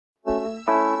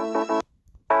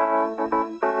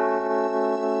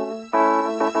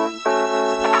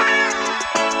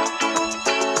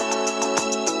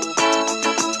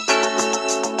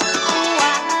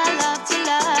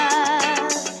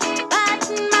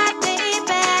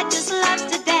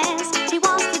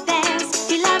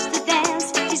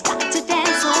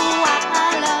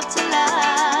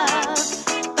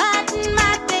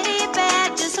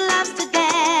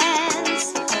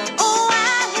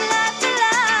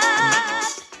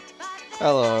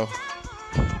Hello,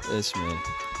 it's me.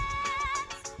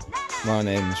 My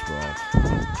name's Rob,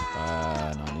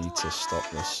 and I need to stop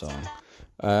this song.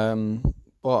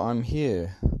 But I'm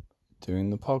here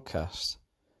doing the podcast.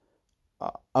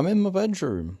 I'm in my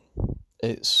bedroom.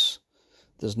 There's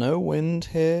no wind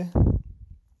here.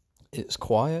 It's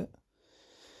quiet.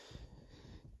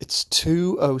 It's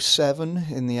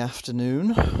 2:07 in the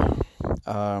afternoon.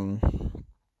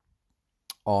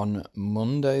 On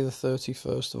Monday the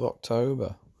 31st of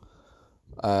October.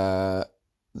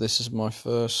 This is my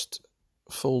first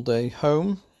full day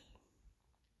home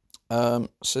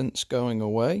since going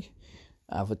away.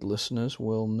 Avid listeners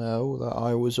will know that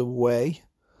I was away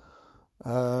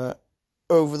over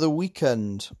the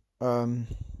weekend. I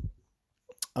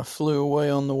flew away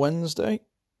on the Wednesday.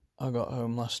 I got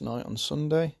home last night on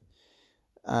Sunday,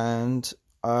 and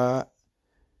I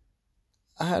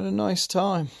had a nice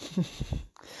time.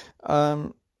 I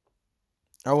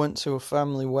went to a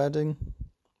family wedding,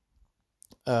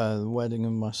 the wedding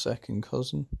of my second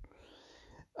cousin,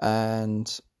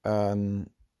 and I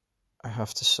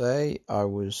have to say I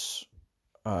was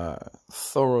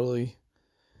thoroughly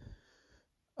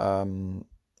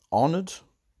honoured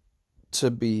to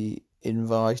be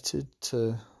invited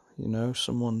to,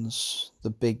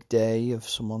 the big day of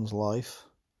someone's life.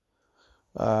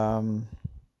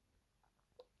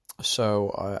 So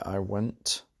I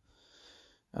went,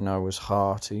 and I was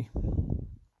hearty,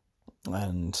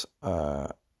 and I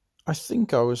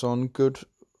think I was on good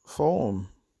form,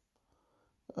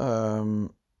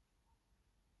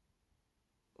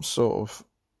 sort of,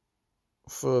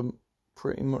 for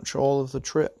pretty much all of the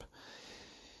trip.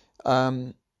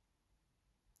 I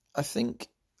think,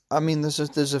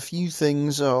 there's a few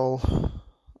things I'll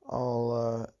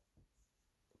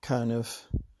kind of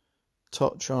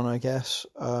touch on, I guess,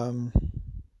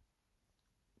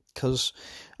 because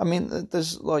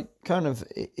there's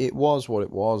it was what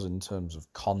it was in terms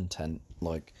of content.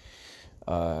 There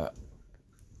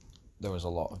was a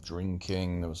lot of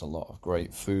drinking, there was a lot of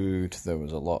great food, there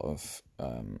was a lot of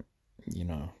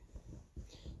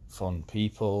fun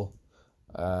people,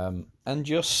 and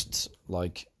just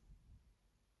I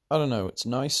don't know, it's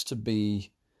nice to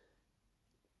be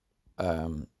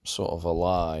sort of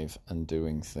alive and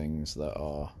doing things that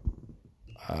are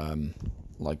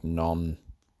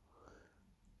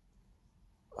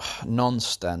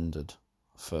non-standard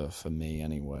for me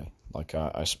anyway.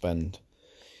 I spend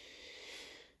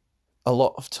a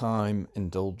lot of time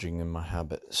indulging in my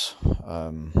habits,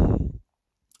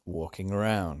 walking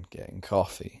around, getting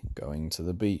coffee, going to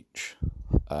the beach,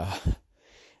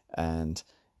 and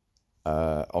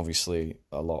obviously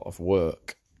a lot of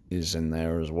work is in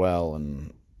there as well,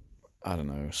 and I don't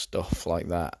know, stuff like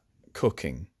that,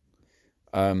 cooking.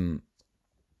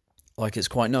 It's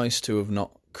quite nice to have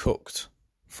not cooked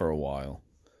for a while,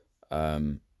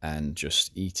 and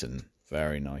just eaten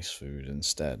very nice food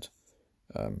instead,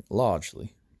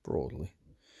 broadly.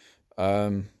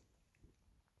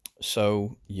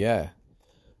 So yeah,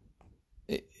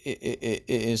 it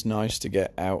is nice to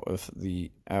get out of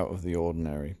the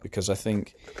ordinary, because I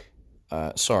think,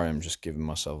 sorry, I'm just giving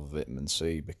myself a vitamin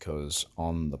C, because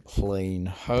on the plane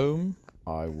home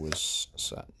I was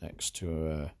sat next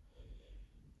to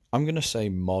I'm going to say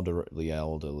moderately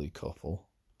elderly couple.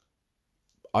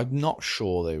 I'm not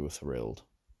sure they were thrilled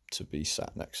to be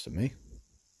sat next to me.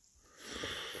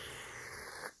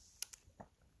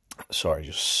 Sorry,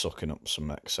 just sucking up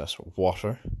some excess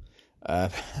water.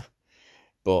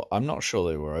 But I'm not sure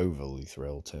they were overly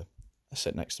thrilled to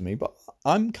sit next to me. But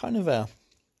I'm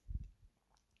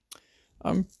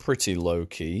I'm pretty low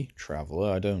key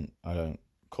traveller. I don't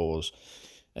cause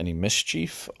any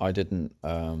mischief. I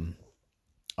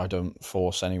don't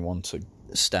force anyone to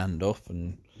stand up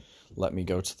and let me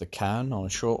go to the can on a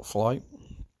short flight.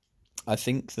 I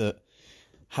think that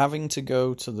having to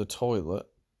go to the toilet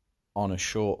on a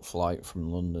short flight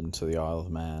from London to the Isle of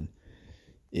Man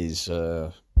is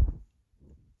a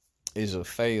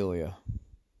failure.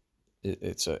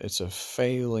 It's a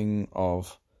failing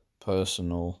of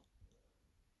personal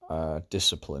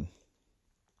discipline.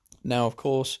 Now, of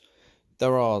course,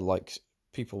 there are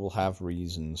people will have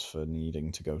reasons for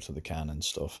needing to go to the can and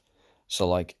stuff.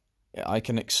 So I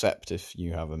can accept if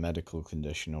you have a medical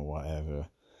condition or whatever,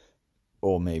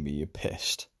 or maybe you're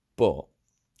pissed. But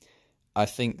I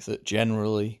think that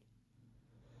generally,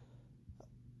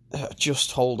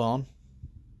 just hold on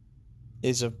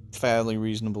is a fairly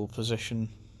reasonable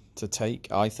position to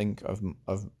take, I think,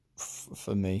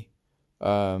 for me.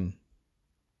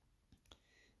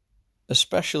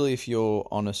 Especially if you're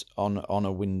on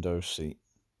a window seat.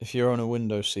 If you're on a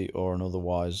window seat or an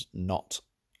otherwise not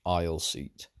aisle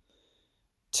seat,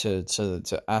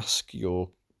 to ask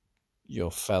your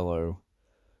fellow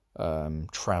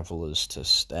travellers to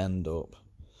stand up,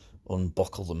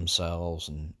 unbuckle themselves,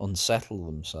 and unsettle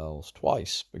themselves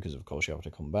twice, because of course you have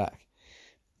to come back,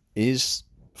 is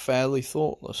fairly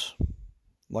thoughtless.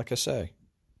 Like I say,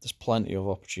 there's plenty of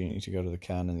opportunity to go to the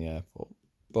can in the airport.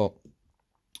 But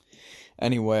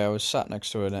anyway, I was sat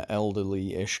next to an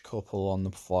elderly-ish couple on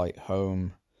the flight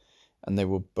home, and they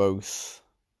were both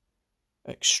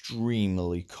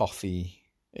extremely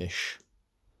coffee-ish.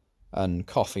 And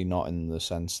coffee not in the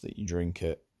sense that you drink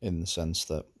it, in the sense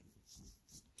that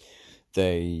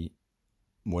they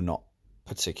were not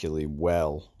particularly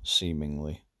well,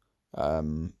 seemingly.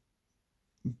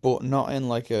 But not in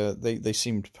like a... They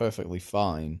seemed perfectly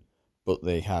fine, but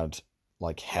they had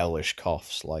like hellish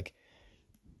coughs, like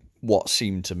what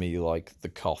seemed to me like the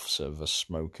coughs of a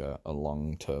smoker, a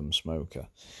long-term smoker.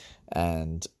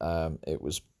 And it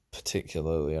was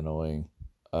particularly annoying.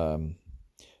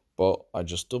 But I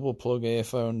just double plug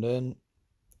earphoned in,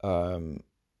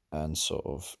 and sort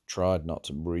of tried not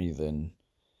to breathe in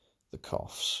the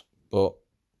coughs. But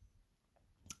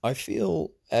I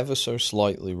feel ever so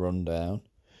slightly run down.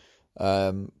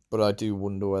 But I do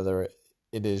wonder whether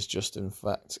it is just in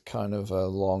fact kind of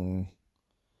a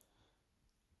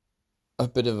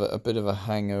bit of a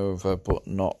hangover, but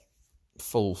not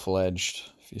full-fledged,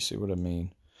 if you see what I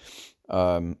mean.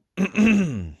 I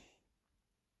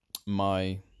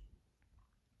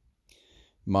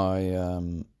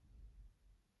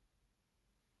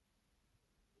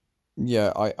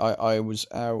was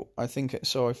out, I think,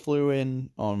 so I flew in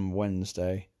on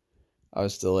Wednesday. I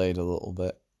was delayed a little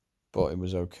bit, but it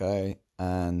was okay,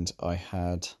 and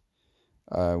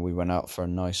we went out for a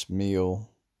nice meal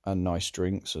and nice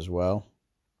drinks as well.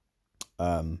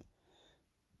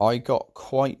 I got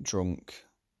quite drunk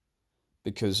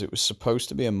because it was supposed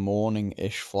to be a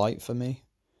morning-ish flight for me,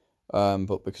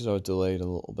 but because I was delayed a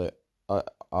little bit,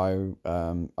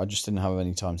 I just didn't have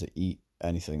any time to eat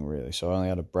anything really, so I only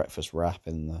had a breakfast wrap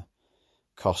in the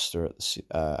Costa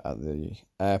at the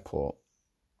airport,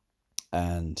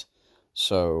 and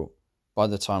so by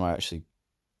the time I actually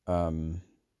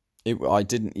I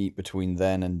didn't eat between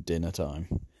then and dinner time,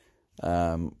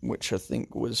 which I think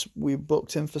we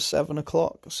booked in for 7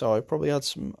 o'clock, so I probably had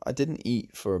I didn't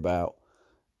eat for about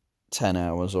 10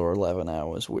 hours or 11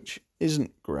 hours, which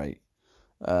isn't great.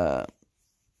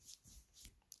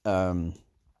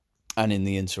 And in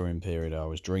the interim period I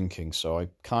was drinking, so I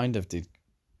kind of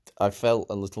I felt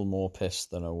a little more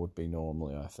pissed than I would be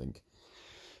normally, I think,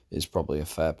 is probably a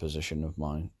fair position of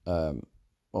mine.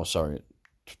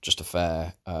 Just a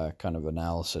fair kind of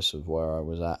analysis of where I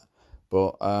was at.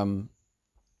 But,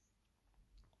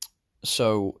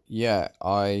 so, yeah,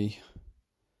 I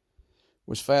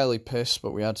was fairly pissed,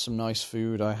 but we had some nice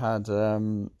food. I had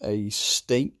a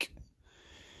steak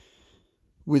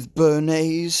with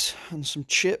béarnaise and some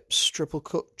chips, triple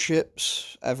cooked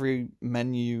chips. Every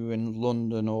menu in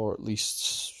London, or at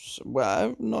least,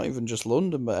 well, not even just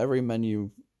London, but every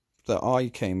menu that I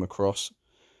came across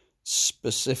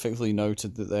specifically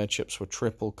noted that their chips were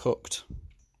triple cooked.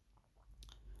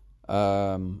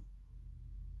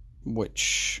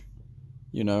 Which,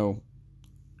 you know,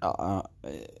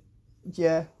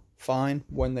 yeah, fine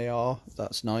when they are,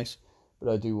 that's nice.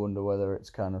 But I do wonder whether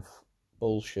it's kind of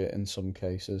bullshit in some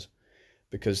cases,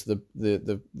 because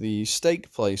the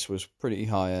steak place was pretty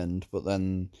high end, but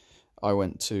then I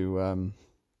went to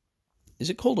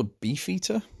is it called a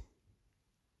Beefeater?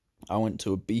 I went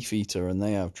to a Beefeater and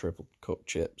they have triple cooked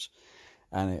chips,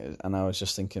 and I was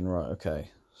just thinking, right,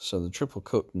 okay, so the triple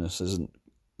cookedness isn't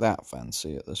that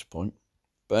fancy at this point,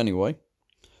 but anyway,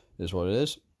 it is what it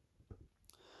is.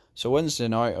 So Wednesday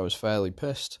night I was fairly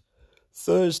pissed.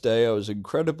 Thursday I was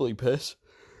incredibly pissed.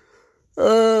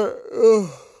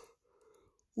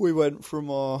 We went from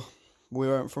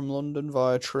London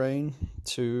via train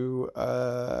to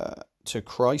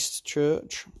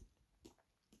Christchurch,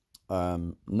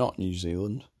 not New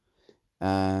Zealand,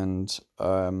 and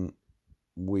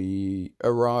we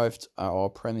arrived at our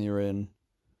Premier Inn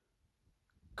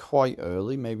quite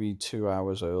early, maybe 2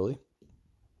 hours early.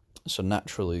 So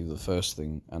naturally, the first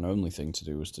thing and only thing to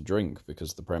do was to drink,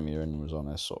 because the Premier Inn was on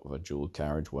a sort of a dual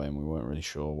carriageway, and we weren't really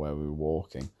sure where we were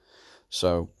walking.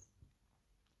 So,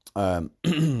 well,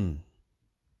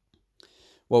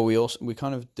 we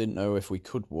kind of didn't know if we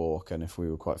could walk, and if we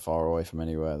were quite far away from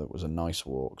anywhere that was a nice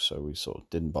walk. So we sort of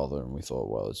didn't bother, and we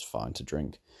thought, well, it's fine to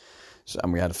drink. So,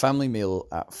 and we had a family meal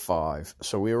at 5.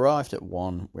 So we arrived at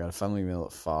 1. We had a family meal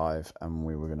at 5, and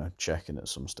we were going to check in at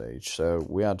some stage. So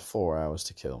we had 4 hours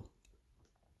to kill.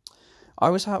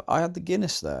 I had the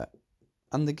Guinness there,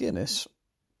 and the Guinness,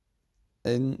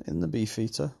 in the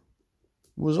Beefeater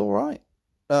was all right.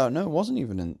 No, it wasn't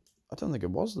even in. I don't think it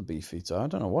was the Beefeater. I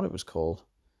don't know what it was called.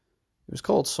 It was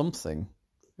called something.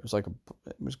 It was it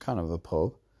was kind of a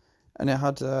pub, and it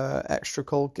had extra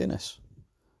cold Guinness.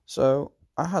 So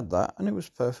I had that, and it was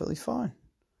perfectly fine.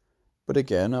 But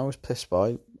again, I was pissed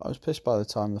by the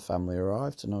time the family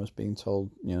arrived, and I was being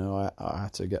told, I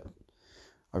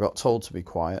got told to be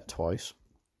quiet twice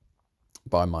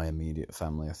by my immediate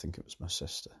family. I think it was my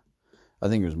sister. I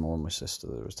think it was more my sister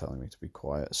that was telling me to be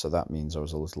quiet, so that means I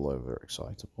was a little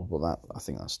overexcitable. But I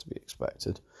think that's to be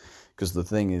expected, because the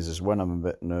thing is when I'm a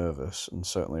bit nervous, and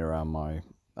certainly around my,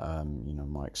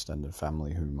 my extended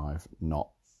family, whom I've not,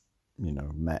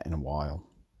 met in a while,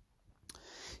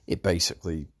 it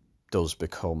basically does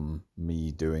become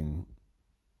me doing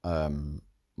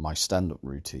my stand-up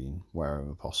routine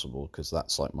wherever possible, because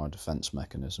that's like my defense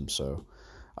mechanism. So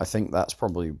I think that's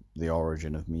probably the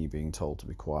origin of me being told to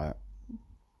be quiet.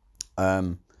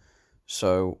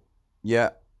 So yeah,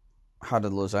 had a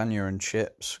lasagna and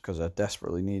chips because I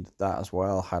desperately needed that as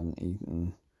well. Hadn't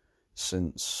eaten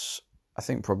since, I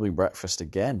think, probably breakfast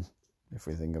again, if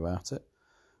we think about it.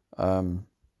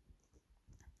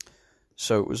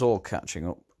 So it was all catching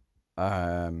up.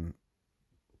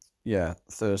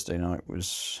 Thursday night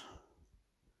was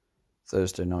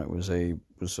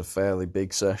a fairly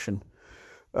big session.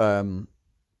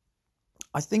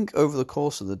 I think over the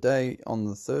course of the day on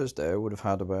the Thursday, I would have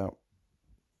had about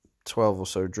 12 or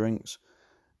so drinks.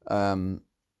 The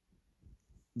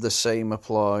same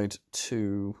applied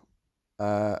to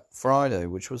Friday,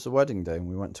 which was the wedding day, and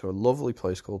we went to a lovely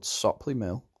place called Sopley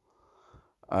Mill.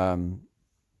 And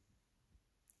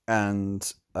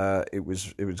it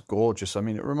was gorgeous. I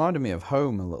mean, it reminded me of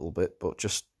home a little bit, but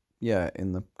just,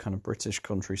 in the kind of British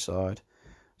countryside.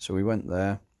 So we went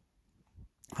there.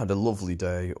 Had a lovely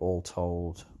day, all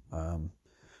told.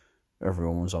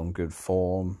 Everyone was on good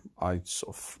form. I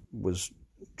sort of was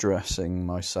dressing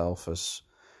myself as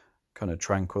kind of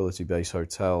Tranquility Base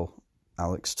Hotel,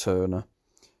 Alex Turner,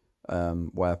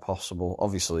 where possible.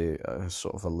 Obviously,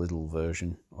 sort of a little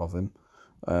version of him.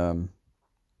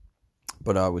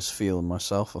 But I was feeling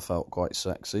myself. I felt quite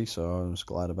sexy, so I was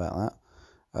glad about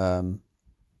that.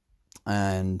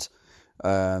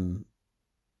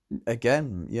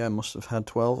 Again, must have had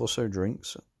 12 or so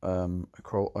drinks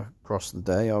across the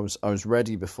day. I was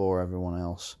ready before everyone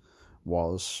else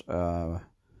was. My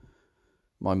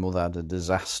mother had a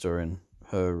disaster in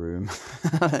her room,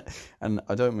 and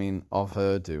I don't mean of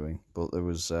her doing, but there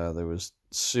was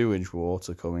sewage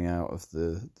water coming out of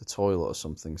the toilet or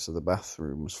something, so the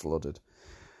bathroom was flooded.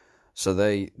 So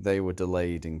they were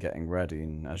delayed in getting ready,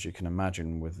 and as you can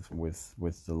imagine,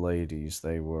 with the ladies,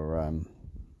 they were.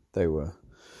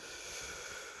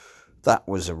 That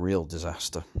was a real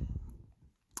disaster.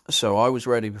 So I was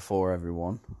ready before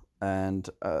everyone, and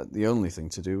the only thing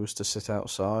to do was to sit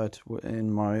outside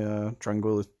in my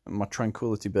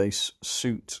Tranquility Base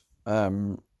suit,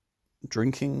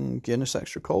 drinking Guinness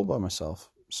Extra Cold by myself.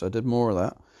 So I did more of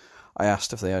that. I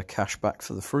asked if they had cash back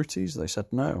for the fruities. They said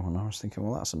no, and I was thinking,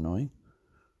 well, that's annoying,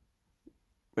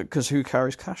 because who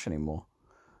carries cash anymore?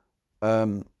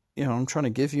 I'm trying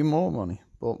to give you more money,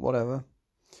 but whatever.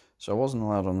 So I wasn't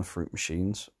allowed on the fruit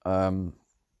machines. And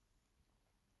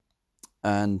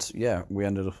we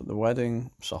ended up at the wedding,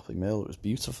 Sopley Mill. It was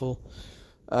beautiful,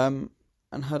 and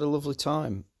had a lovely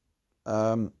time.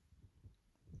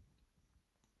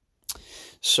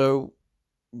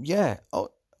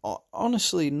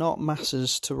 Honestly, not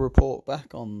masses to report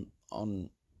back on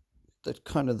the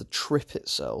kind of the trip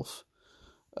itself.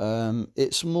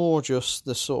 It's more just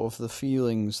the sort of the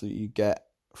feelings that you get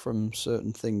from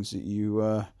certain things that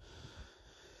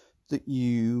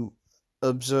you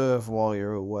observe while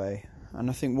you're away. And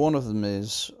I think one of them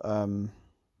is, I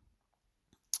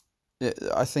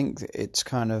think it's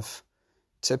kind of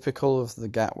typical of the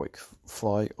Gatwick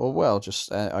flight, or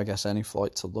just I guess any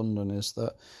flight to London, is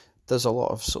that there's a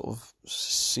lot of sort of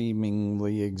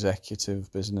seemingly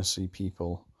executive, businessy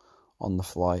people on the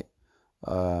flight.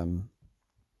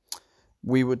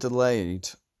 We were delayed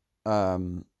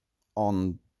on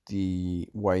the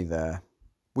way there.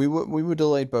 We were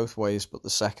delayed both ways, but the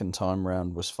second time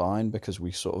round was fine, because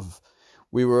we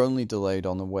were only delayed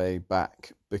on the way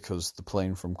back because the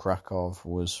plane from Krakow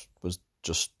was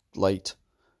just late.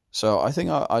 So I think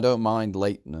I don't mind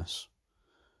lateness,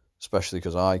 especially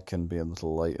because I can be a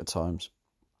little late at times.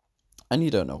 And you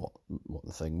don't know what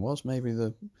the thing was. Maybe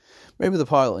the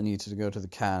pilot needed to go to the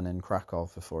Cannes in Krakow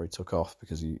before he took off,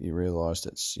 because he realised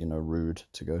it's rude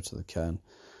to go to the Cannes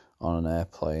on an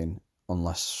airplane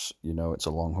unless it's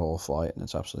a long haul flight and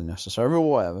it's absolutely necessary, or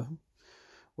whatever.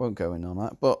 Won't go in on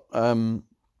that. But on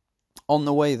On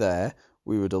the way there,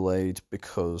 we were delayed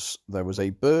because there was a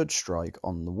bird strike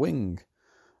on the wing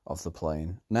of the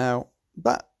plane. Now,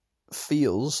 that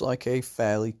feels like a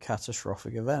fairly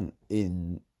catastrophic event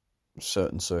in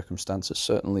certain circumstances.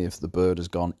 Certainly if the bird has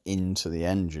gone into the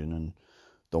engine and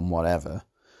done whatever,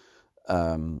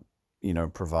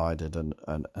 provided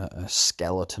a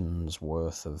skeleton's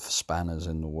worth of spanners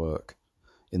in the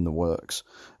works.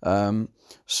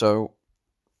 So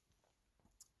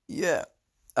yeah,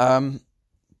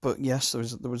 but yes, there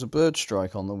was a bird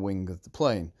strike on the wing of the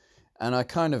plane, and I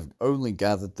kind of only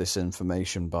gathered this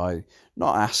information by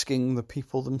not asking the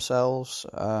people themselves,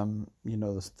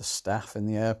 the staff in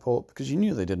the airport, because you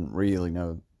knew they didn't really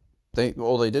know. They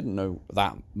didn't know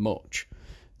that much.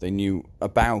 They knew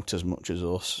about as much as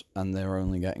us, and they're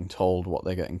only getting told what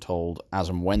they're getting told as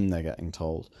and when they're getting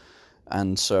told.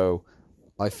 And so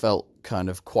I felt kind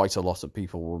of quite a lot of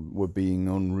people were being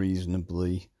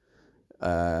unreasonably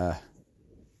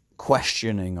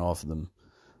questioning of them,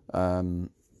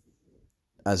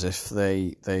 as if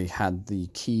they had the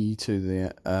key to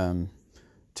the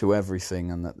to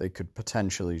everything, and that they could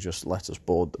potentially just let us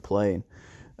board the plane,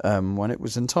 when it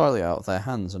was entirely out of their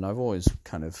hands. And I've always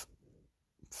kind of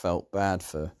felt bad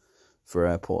for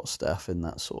airport staff in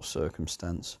that sort of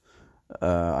circumstance.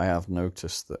 I have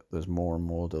noticed that there's more and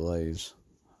more delays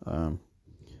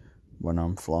when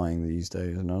I'm flying these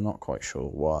days, and I'm not quite sure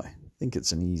why. I think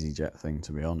it's an EasyJet thing,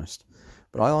 to be honest.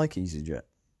 But I like EasyJet.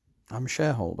 I'm a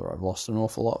shareholder. I've lost an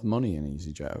awful lot of money in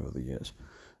EasyJet over the years.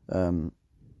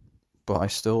 But I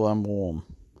still am warm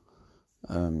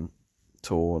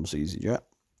towards EasyJet,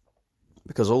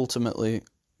 because ultimately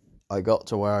I got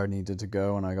to where I needed to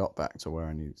go and I got back to where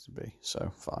I needed to be.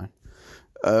 So fine.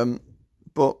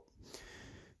 But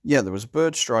yeah, there was a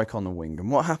bird strike on the wing,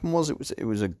 and what happened was it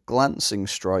was a glancing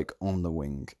strike on the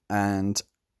wing, and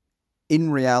in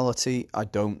reality, I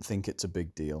don't think it's a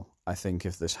big deal. I think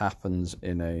if this happens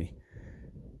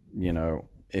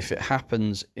if it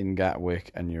happens in Gatwick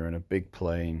and you're in a big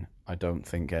plane, I don't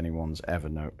think anyone's ever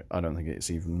I don't think it's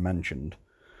even mentioned.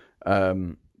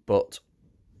 But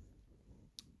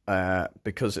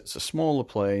because it's a smaller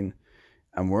plane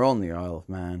and we're on the Isle of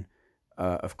Man,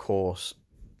 of course,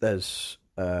 there's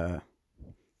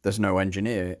no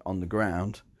engineer on the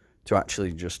ground to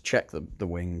actually just check the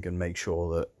wing and make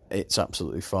sure that it's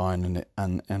absolutely fine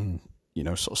and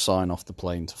sort of sign off the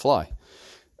plane to fly.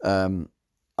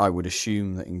 I would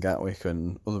assume that in Gatwick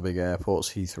and other big airports,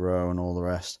 Heathrow and all the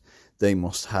rest, they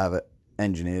must have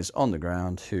engineers on the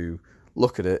ground who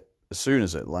look at it as soon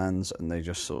as it lands and they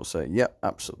just sort of say, yep,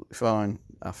 absolutely fine,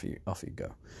 off you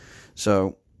go.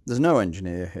 So there's no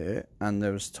engineer here, and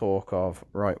there was talk of,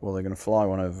 right, well, they're going to fly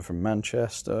one over from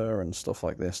Manchester and stuff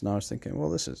like this, and I was thinking, well,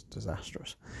 this is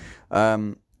disastrous.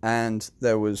 And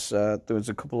there was a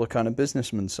couple of kind of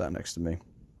businessmen sat next to me,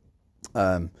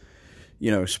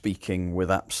 speaking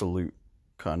with absolute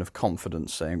kind of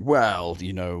confidence, saying, well,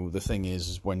 the thing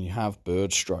is when you have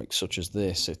bird strikes such as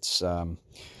this, it's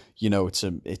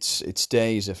it's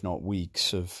days, if not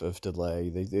weeks of delay.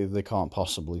 They can't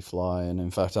possibly fly, and in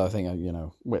fact, I think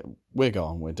we're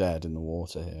gone, we're dead in the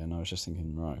water here. And I was just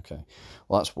thinking, right, okay,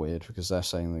 well, that's weird, because they're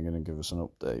saying they're going to give us an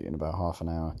update in about half an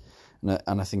hour.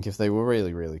 And I think if they were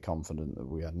really, really confident that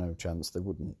we had no chance, they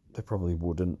probably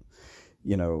wouldn't,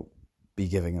 be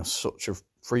giving us such a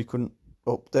frequent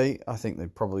update. I think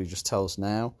they'd probably just tell us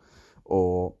now,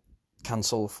 or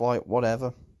cancel the flight,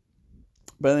 whatever.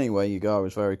 But anyway, you go, I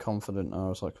was very confident, and I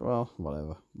was like, well,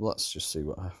 whatever, let's just see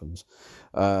what happens.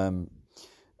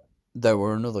 There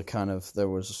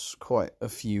was quite a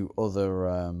few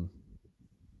other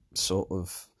sort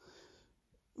of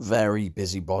very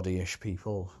busybody-ish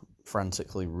people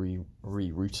frantically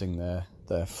rerouting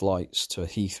their flights to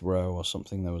Heathrow or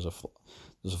something. There was a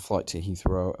flight to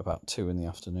Heathrow about 2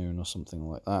 p.m. or something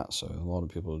like that. So a lot of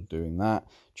people are doing that,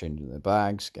 changing their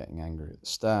bags, getting angry at the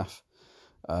staff.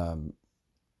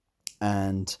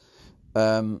 And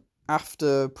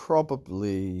after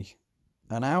probably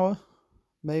an hour,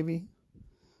 maybe,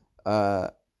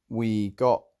 we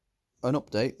got an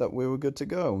update that we were good to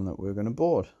go and that we were going to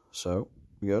board. So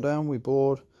we go down, we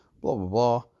board, blah, blah,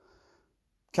 blah.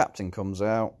 Captain comes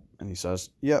out and he says,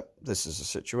 yep, this is the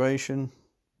situation.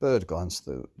 Bird glanced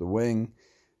the wing.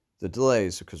 The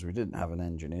delays because we didn't have an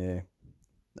engineer.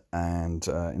 And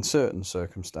in certain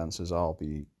circumstances, I'll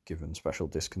be given special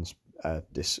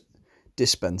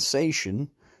dispensation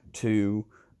to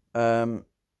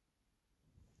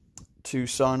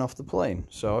sign off the plane.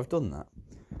 So I've done that.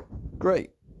 Great.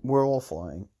 We're all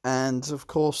flying. And of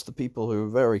course, the people who are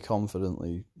very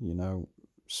confidently,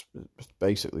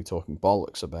 basically talking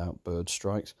bollocks about bird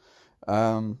strikes,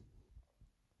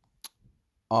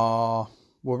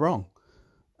 were wrong,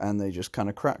 and they just kind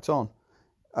of cracked on.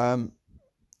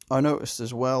 I noticed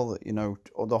as well that, you know,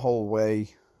 the whole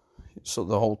way, so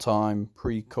the whole time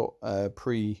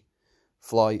pre-flight,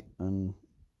 and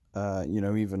you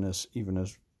know, even as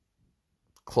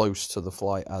close to the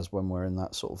flight as when we're in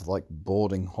that sort of like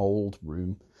boarding hold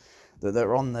room, that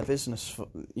they're on their business,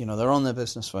 you know, they're on their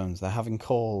business phones, they're having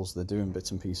calls, they're doing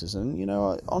bits and pieces, and, you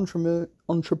know,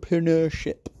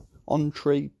 entrepreneurship,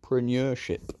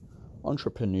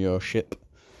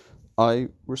 I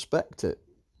respect it.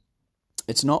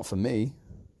 It's not for me,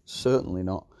 certainly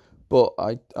not, but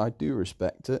I do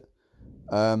respect it,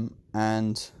 but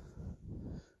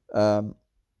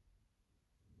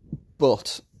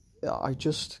I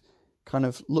just kind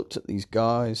of looked at these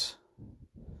guys,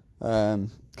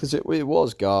 because it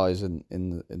was guys in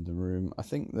the room. I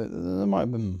think that there might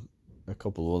have been a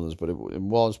couple of others, but it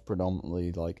was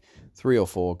predominantly like 3 or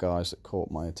 4 guys that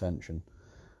caught my attention.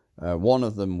 One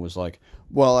of them was like,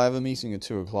 well, I have a meeting at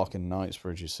 2:00 in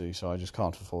Knightsbridge, you see, so I just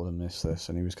can't afford to miss this.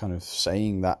 And he was kind of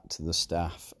saying that to the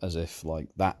staff as if like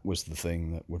that was the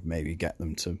thing that would maybe get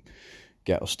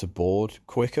us to board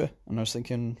quicker. And I was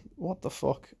thinking, what the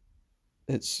fuck?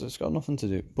 It's got nothing to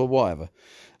do, but whatever.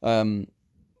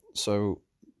 So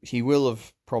he will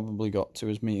have probably got to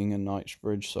his meeting in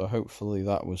Knightsbridge, so hopefully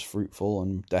that was fruitful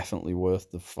and definitely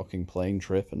worth the fucking plane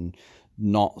trip, and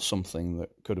not something that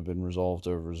could have been resolved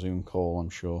over a Zoom call, I'm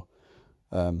sure.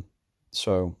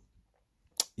 So,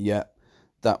 yeah,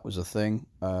 that was a thing.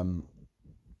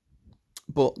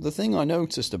 But the thing I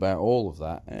noticed about all of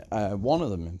that, one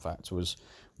of them, in fact, was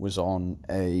on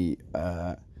a...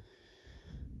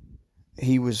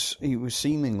 he was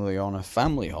seemingly on a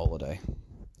family holiday,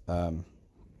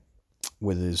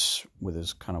 with his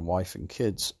kind of wife and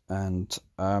kids, and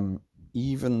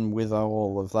even with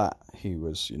all of that, he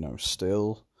was, you know,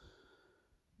 still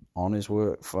on his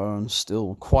work phone,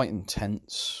 still quite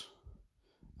intense,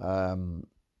 you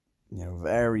know,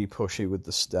 very pushy with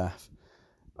the staff,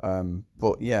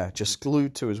 but yeah, just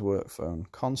glued to his work phone,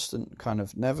 constant, kind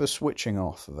of never switching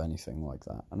off of anything like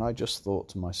that. And I just thought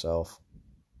to myself,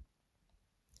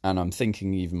 and I'm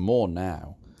thinking even more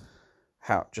now,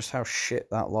 how shit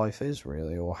that life is,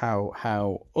 really, or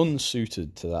how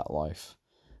unsuited to that life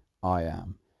I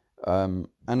am.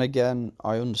 And again,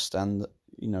 I understand that,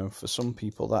 you know, for some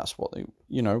people that's what they,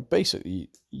 you know, basically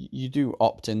you do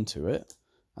opt into it,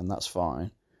 and that's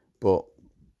fine. But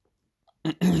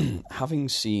having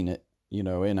seen it, you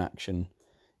know, in action,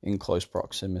 in close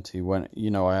proximity, when, you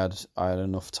know, I had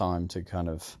enough time to kind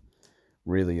of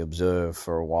really observe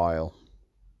for a while,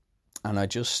 and I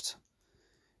just,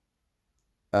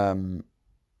 you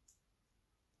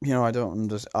know, I don't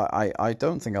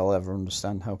think I'll ever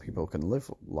understand how people can live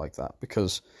like that,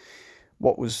 because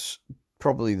what was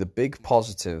probably the big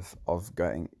positive of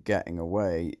getting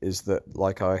away is that,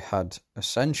 like, I had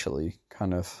essentially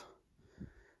kind of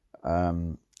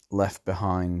left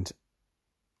behind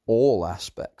all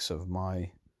aspects of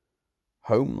my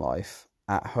home life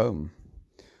at home.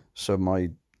 So my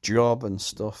job and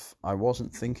stuff, I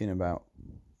wasn't thinking about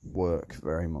work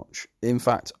very much. In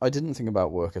fact, I didn't think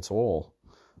about work at all.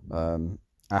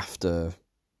 After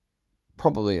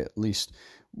probably at least,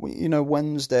 you know,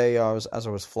 Wednesday, as I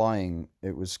was flying,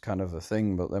 it was kind of a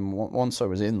thing. But then once I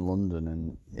was in London,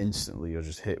 and instantly you're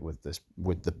just hit with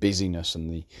the busyness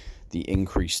and the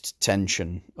increased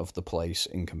tension of the place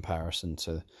in comparison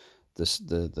to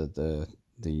the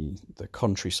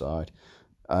countryside.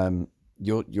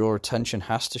 Your attention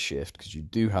has to shift, because you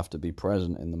do have to be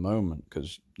present in the moment,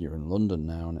 because you're in London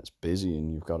now and it's busy,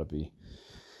 and you've got to be,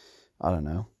 I don't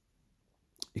know,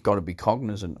 you've got to be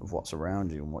cognizant of what's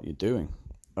around you and what you're doing.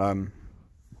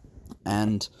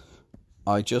 And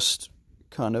I just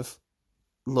kind of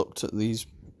looked at these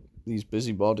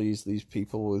busybodies, these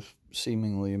people with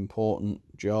seemingly important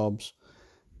jobs,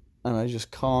 and I just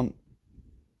can't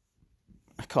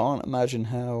imagine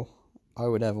how I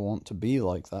would ever want to be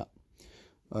like that.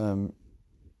 And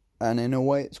in a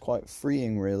way, it's quite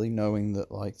freeing, really, knowing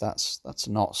that, like, that's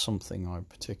not something I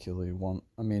particularly want.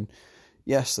 I mean,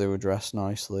 yes, they were dressed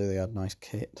nicely, they had nice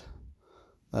kit,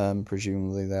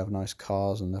 presumably they have nice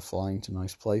cars and they're flying to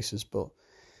nice places, but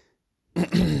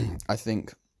I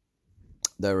think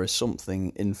there is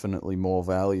something infinitely more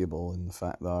valuable in the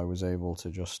fact that I was able to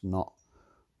just not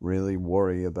really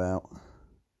worry about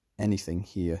anything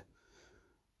here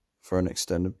for an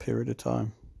extended period of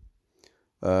time.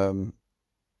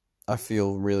 I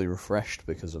feel really refreshed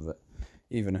because of it,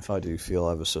 even if I do feel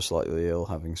ever so slightly ill,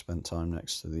 having spent time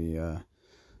next to the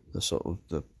sort of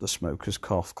the Smokers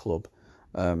Cough Club,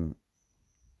 and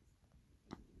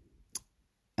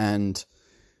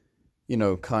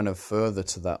kind of further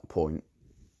to that point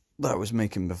that I was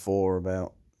making before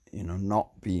about,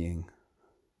 not being,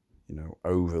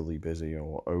 overly busy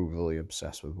or overly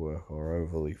obsessed with work or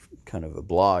overly kind of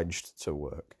obliged to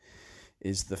work,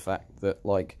 is the fact that,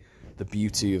 like, the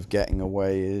beauty of getting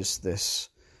away is this,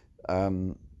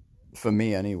 for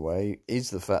me anyway,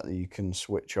 is the fact that you can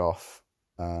switch off,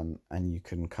 and you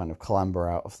can kind of clamber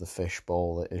out of the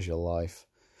fishbowl that is your life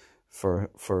for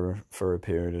a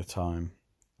period of time.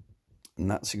 And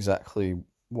that's exactly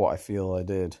what I feel I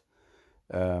did.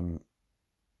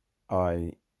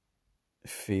 I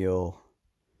feel,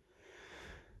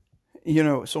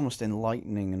 it's almost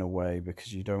enlightening in a way,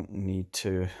 because you don't need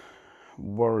to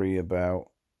worry about,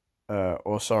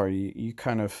 you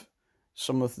kind of,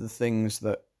 some of the things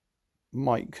that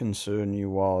might concern you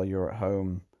while you're at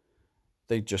home,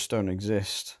 they just don't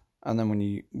exist. And then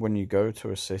when you go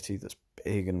to a city that's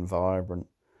big and vibrant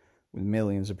with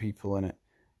millions of people in it,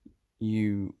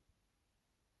 you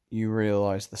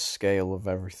realize the scale of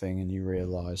everything, and you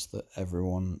realize that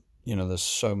everyone, there's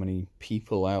so many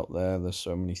people out there, there's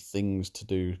so many things to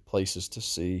do, places to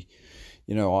see.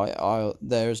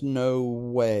 There's no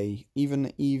way,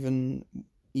 even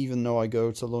though I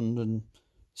go to London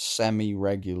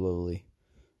semi-regularly,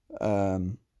 there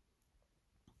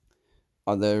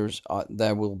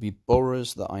will be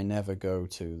boroughs that I never go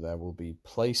to. There will be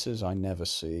places I never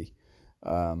see,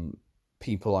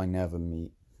 people I never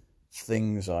meet,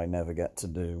 things I never get to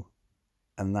do,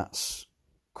 and that's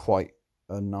quite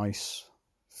a nice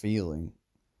feeling.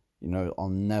 I'll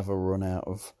never run out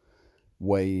of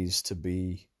ways to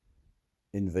be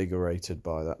invigorated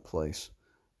by that place,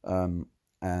 and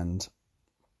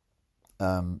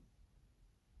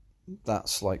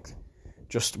that's like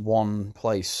just one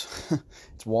place.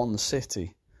 It's one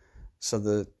city, so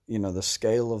the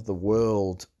scale of the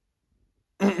world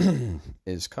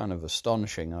is kind of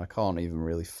astonishing. I can't even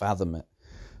really fathom it.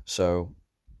 So,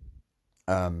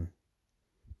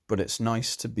 but it's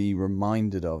nice to be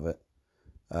reminded of it,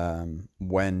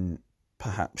 when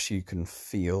perhaps you can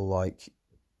feel like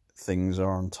things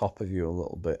are on top of you a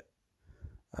little bit,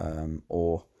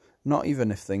 or not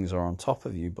even if things are on top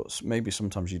of you, but maybe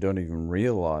sometimes you don't even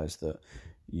realize that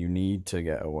you need to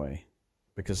get away,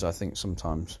 because I think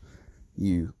sometimes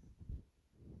you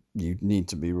need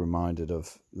to be reminded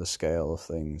of the scale of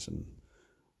things and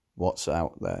what's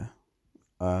out there.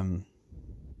 And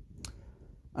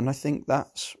I think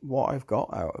that's what I've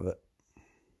got out of it.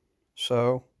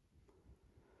 So,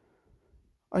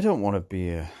 I don't want to be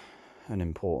an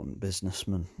important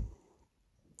businessman.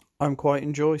 I quite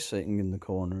enjoy sitting in the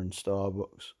corner in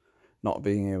Starbucks, not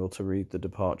being able to read the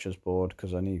departures board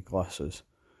because I need glasses,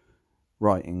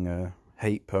 writing a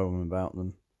hate poem about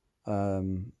them,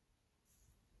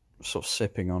 sort of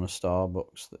sipping on a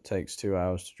Starbucks that takes 2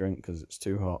 hours to drink because it's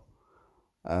too hot,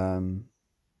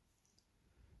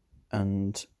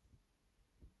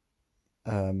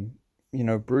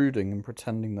 brooding and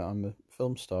pretending that I'm a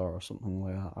film star or something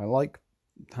like that. I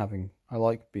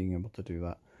like being able to do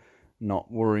that,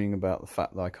 not worrying about the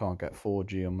fact that I can't get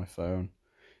 4G on my phone.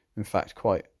 In fact,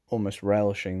 quite almost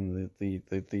relishing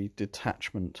the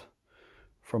detachment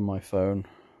from my phone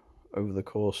over the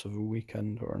course of a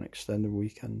weekend or an extended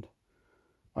weekend.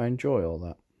 I enjoy all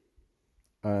that,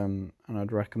 and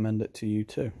I'd recommend it to you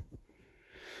too.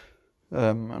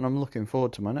 And I'm looking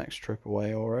forward to my next trip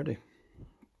away already.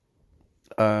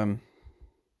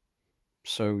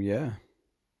 So yeah.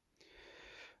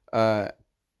 I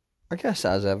guess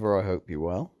as ever, I hope you're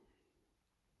well.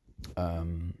 I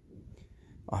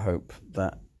hope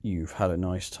that you've had a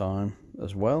nice time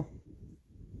as well.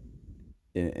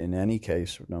 In any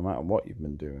case, no matter what you've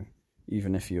been doing,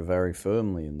 even if you're very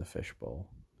firmly in the fishbowl,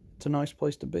 it's a nice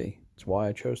place to be. It's why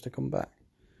I chose to come back.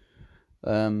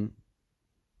 But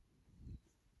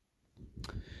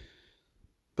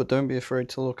don't be afraid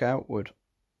to look outward.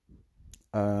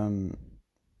 And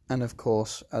of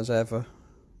course, as ever,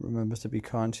 remember to be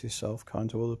kind to yourself, kind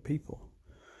to other people.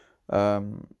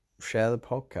 Share the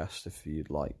podcast if you'd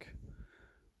like.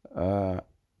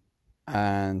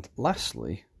 And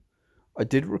lastly, I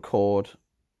did record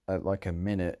like a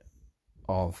minute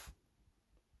of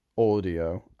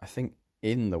audio, I think,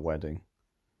 in the wedding,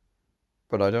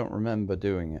 but I don't remember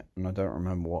doing it, and I don't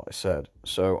remember what I said.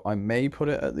 So I may put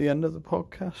it at the end of the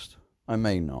podcast. I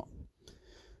may not.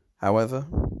 However,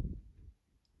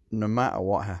 no matter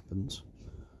what happens,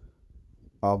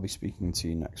 I'll be speaking to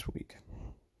you next week.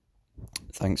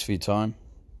 Thanks for your time,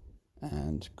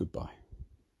 and goodbye.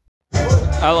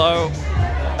 Hello.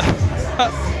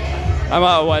 I'm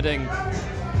at a wedding.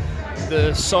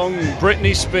 The song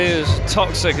Britney Spears'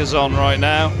 Toxic is on right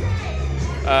now.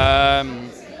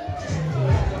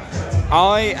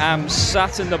 I am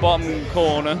sat in the bottom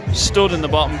corner, stood in the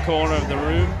bottom corner of the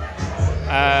room,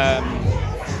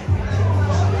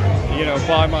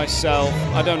 by myself.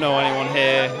 I don't know anyone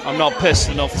here. I'm not pissed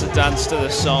enough to dance to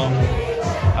this song.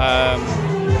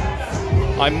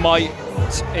 I might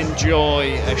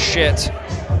enjoy a shit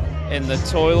in the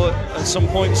toilet at some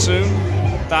point soon.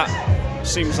 That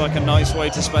seems like a nice way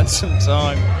to spend some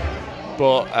time.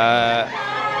 But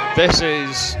this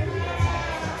is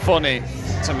funny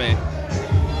to me.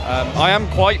 I am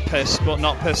quite pissed, but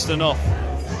not pissed enough.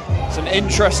 It's an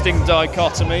interesting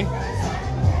dichotomy.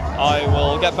 I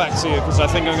will get back to you because I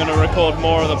think I'm going to record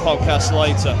more of the podcast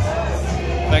later.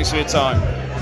 Thanks for your time.